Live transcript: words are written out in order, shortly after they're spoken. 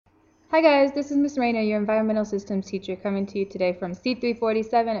Hi guys, this is Miss Rayna, your environmental systems teacher, coming to you today from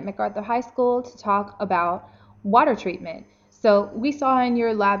C347 at MacArthur High School to talk about water treatment. So we saw in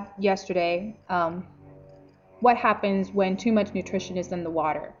your lab yesterday what happens when too much nutrition is in the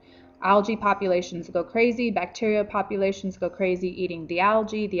water. Algae populations go crazy, bacteria populations go crazy eating the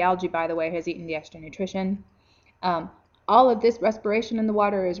algae. The algae, by the way, has eaten the extra nutrition. Um, all of this respiration in the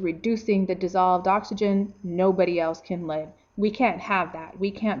water is reducing the dissolved oxygen. Nobody else can live. We can't have that.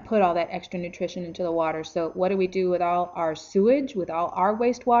 We can't put all that extra nutrition into the water. So what do we do with all our sewage, with all our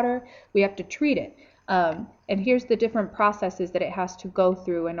wastewater? We have to treat it. And here's the different processes that it has to go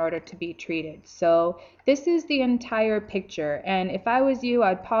through in order to be treated. So this is the entire picture. And if I was you,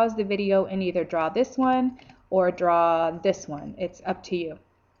 I'd pause the video and either draw this one or draw this one. It's up to you.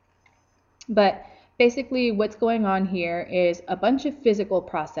 But basically what's going on here is a bunch of physical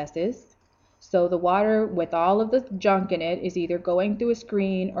processes. So the water with all of the junk in it is either going through a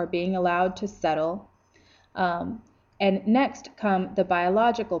screen or being allowed to settle. And next come the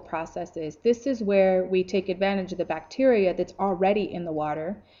biological processes. This is where we take advantage of the bacteria that's already in the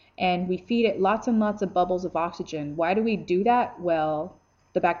water and we feed it lots and lots of bubbles of oxygen. Why do we do that? Well,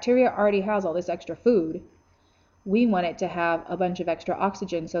 the bacteria already has all this extra food. We want it to have a bunch of extra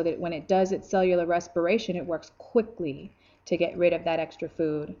oxygen so that when it does its cellular respiration, it works quickly to get rid of that extra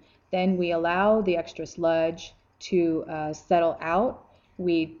food. Then we allow the extra sludge to settle out.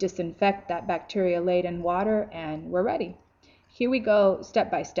 We disinfect that bacteria-laden water and we're ready. Here we go step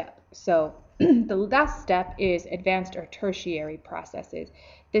by step. So the last step is advanced or tertiary processes.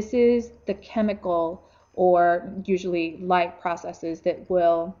 This is the chemical or usually light processes that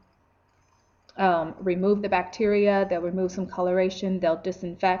will remove the bacteria, they'll remove some coloration, they'll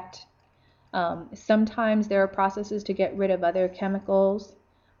disinfect. Sometimes there are processes to get rid of other chemicals,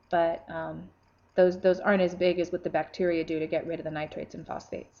 but those aren't as big as what the bacteria do to get rid of the nitrates and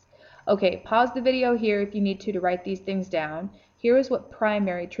phosphates. Okay, pause the video here if you need to write these things down. Here is what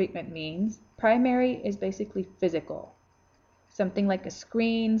primary treatment means. Primary is basically physical. Something like a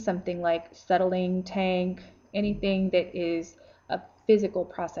screen, something like settling tank, anything that is a physical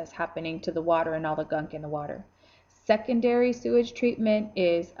process happening to the water and all the gunk in the water. Secondary sewage treatment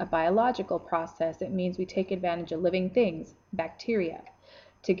is a biological process. It means we take advantage of living things, bacteria,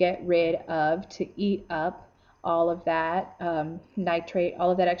 to get rid of, to eat up all of that nitrate, all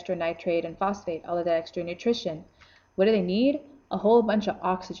of that extra nitrate and phosphate, all of that extra nutrition. What do they need? A whole bunch of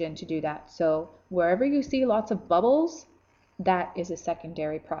oxygen to do that. So wherever you see lots of bubbles, that is a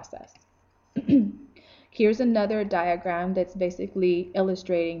secondary process. Here's another diagram that's basically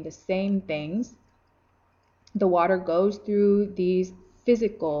illustrating the same things. The water goes through these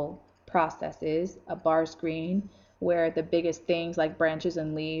physical processes, a bar screen where the biggest things like branches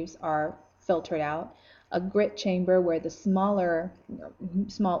and leaves are filtered out, a grit chamber where the small-ish,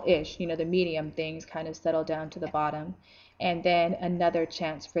 the medium things kind of settle down to the bottom, and then another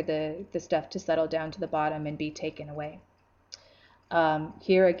chance for the stuff to settle down to the bottom and be taken away.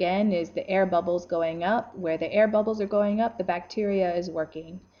 Here again is the air bubbles going up. Where the air bubbles are going up, the bacteria is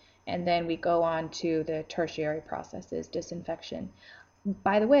working. And then we go on to the tertiary processes, disinfection.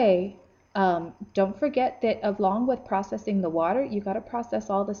 By the way, don't forget that along with processing the water, you got to process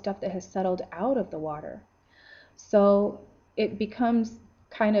all the stuff that has settled out of the water. So it becomes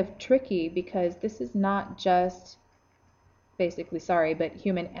kind of tricky because this is not just basically, but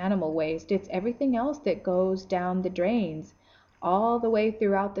human animal waste. It's everything else that goes down the drains all the way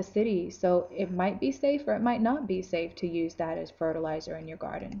throughout the city. So it might be safe or it might not be safe to use that as fertilizer in your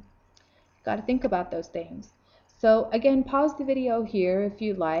garden. Got to think about those things. So again, pause the video here if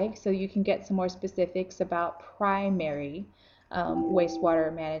you like so you can get some more specifics about primary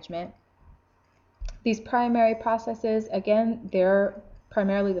wastewater management. These primary processes, again, they're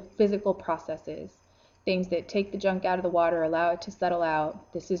primarily the physical processes, things that take the junk out of the water, allow it to settle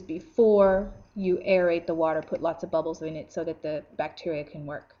out. This is before you aerate the water, put lots of bubbles in it so that the bacteria can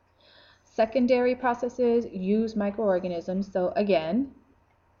work. Secondary processes use microorganisms. So again,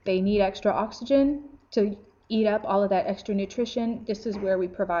 they need extra oxygen to eat up all of that extra nutrition. This is where we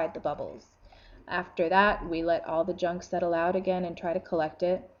provide the bubbles. After that, we let all the junk settle out again and try to collect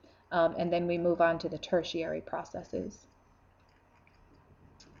it. And then we move on to the tertiary processes.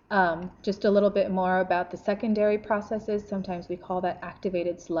 Just a little bit more about the secondary processes. Sometimes we call that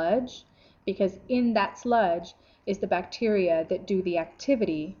activated sludge because in that sludge is the bacteria that do the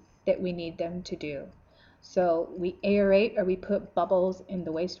activity that we need them to do. So we aerate or we put bubbles in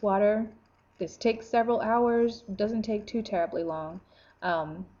the wastewater. This takes several hours, doesn't take too terribly long,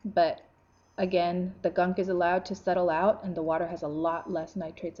 but again, the gunk is allowed to settle out and the water has a lot less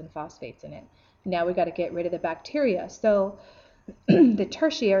nitrates and phosphates in it. Now we got to get rid of the bacteria. So The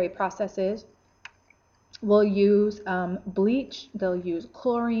tertiary processes will use bleach, they'll use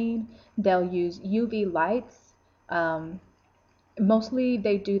chlorine, they'll use UV lights. Mostly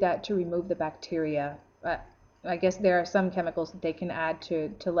they do that to remove the bacteria. I guess there are some chemicals that they can add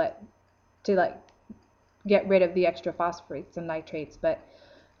to like get rid of the extra phosphates and nitrates, but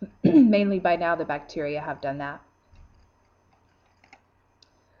mainly by now the bacteria have done that.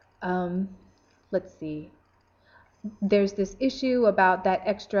 Let's see. There's this issue about that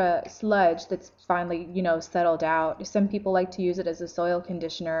extra sludge that's finally, settled out. Some people like to use it as a soil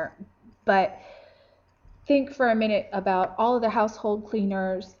conditioner, but think for a minute about all of the household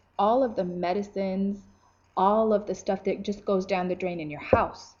cleaners, all of the medicines, all of the stuff that just goes down the drain in your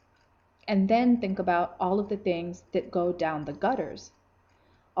house. And then think about all of the things that go down the gutters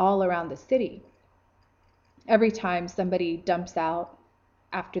all around the city. Every time somebody dumps out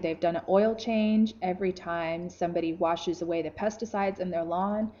after they've done an oil change, every time somebody washes away the pesticides in their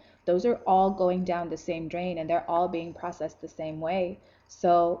lawn, those are all going down the same drain and they're all being processed the same way.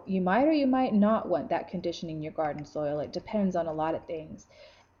 So you might or you might not want that conditioning your garden soil. It depends on a lot of things.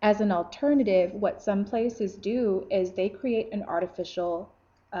 As an alternative, what some places do is they create an artificial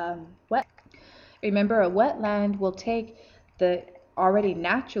wet. Remember, a wetland will take the already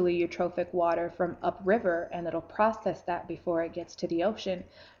naturally eutrophic water from upriver and it'll process that before it gets to the ocean.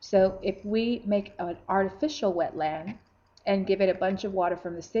 So if we make an artificial wetland and give it a bunch of water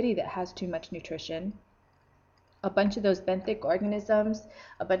from the city that has too much nutrition, a bunch of those benthic organisms,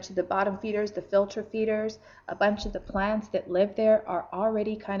 a bunch of the bottom feeders, the filter feeders, a bunch of the plants that live there are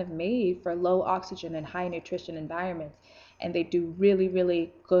already kind of made for low oxygen and high nutrition environments, and they do really,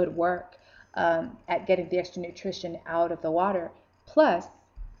 really good work at getting the extra nutrition out of the water. Plus,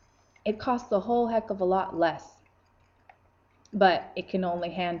 it costs a whole heck of a lot less, but it can only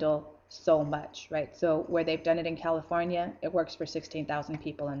handle so much, right? So where they've done it in California, it works for 16,000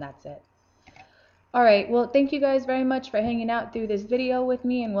 people and that's it. All right, well, thank you guys very much for hanging out through this video with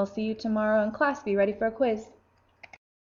me, and we'll see you tomorrow in class. Be ready for a quiz.